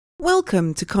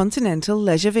Welcome to Continental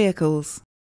Leisure Vehicles.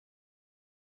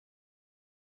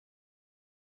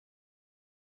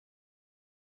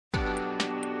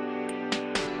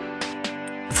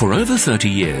 For over 30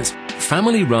 years,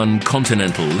 family-run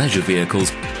Continental Leisure Vehicles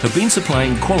have been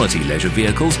supplying quality leisure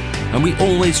vehicles, and we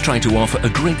always try to offer a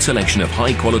great selection of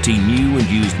high-quality new and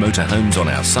used motorhomes on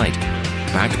our site,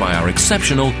 backed by our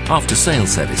exceptional after-sales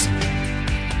service.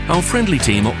 Our friendly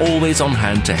team are always on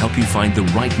hand to help you find the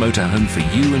right motorhome for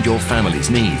you and your family's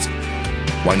needs.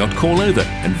 Why not call over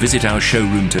and visit our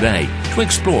showroom today to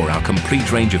explore our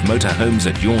complete range of motorhomes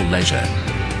at your leisure.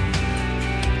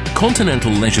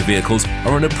 Continental Leisure Vehicles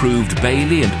are an approved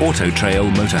Bailey and Auto Trail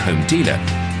motorhome dealer,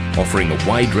 offering a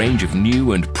wide range of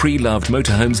new and pre-loved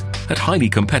motorhomes at highly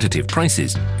competitive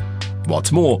prices.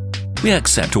 What's more, we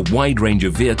accept a wide range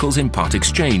of vehicles in part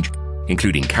exchange,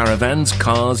 including caravans,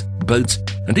 cars, boats,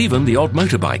 and even the odd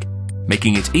motorbike,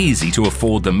 making it easy to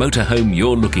afford the motorhome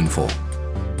you're looking for.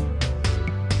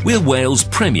 We're Wales'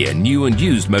 premier new and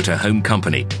used motorhome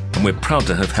company, and we're proud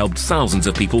to have helped thousands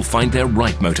of people find their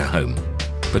right motorhome.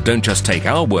 But don't just take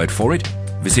our word for it.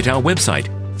 Visit our website,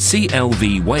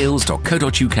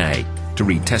 clvwales.co.uk, to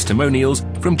read testimonials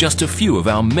from just a few of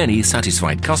our many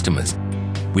satisfied customers.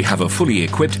 We have a fully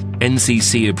equipped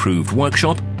NCC-approved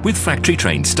workshop with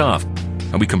factory-trained staff,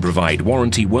 and we can provide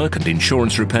warranty work and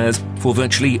insurance repairs for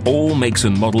virtually all makes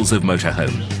and models of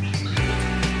motorhome.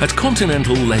 At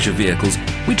Continental Leisure Vehicles,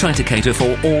 we try to cater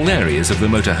for all areas of the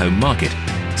motorhome market.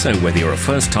 So whether you're a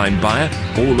first-time buyer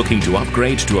or looking to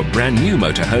upgrade to a brand new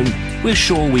motorhome, we're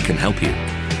sure we can help you.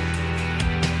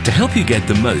 To help you get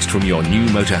the most from your new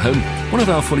motorhome, one of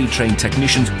our fully trained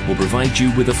technicians will provide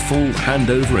you with a full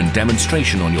handover and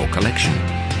demonstration on your collection.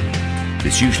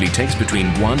 This usually takes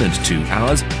between 1 and 2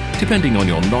 hours, depending on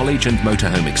your knowledge and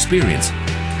motorhome experience.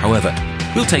 However,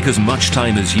 we'll take as much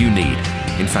time as you need.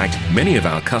 In fact, many of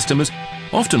our customers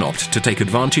often opt to take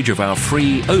advantage of our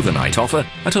free overnight offer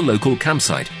at a local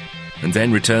campsite, and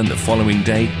then return the following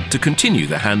day to continue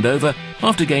the handover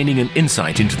after gaining an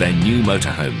insight into their new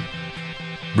motorhome.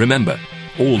 Remember,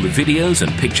 all the videos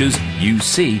and pictures you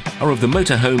see are of the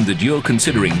motorhome that you're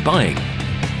considering buying.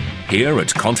 Here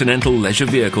at Continental Leisure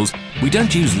Vehicles, we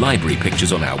don't use library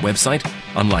pictures on our website,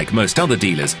 unlike most other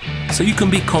dealers, so you can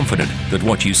be confident that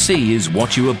what you see is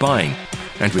what you are buying.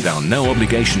 And with our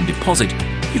no-obligation deposit,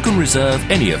 you can reserve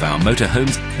any of our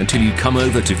motorhomes until you come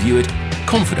over to view it,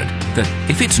 confident that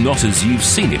if it's not as you've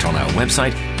seen it on our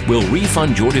website, we'll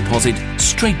refund your deposit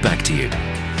straight back to you.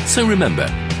 So remember,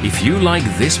 if you like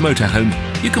this motorhome,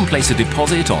 you can place a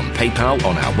deposit on PayPal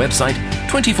on our website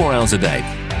 24 hours a day,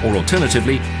 or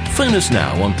alternatively, phone us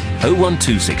now on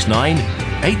 01269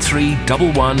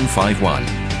 831151.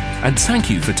 And thank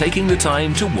you for taking the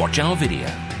time to watch our video.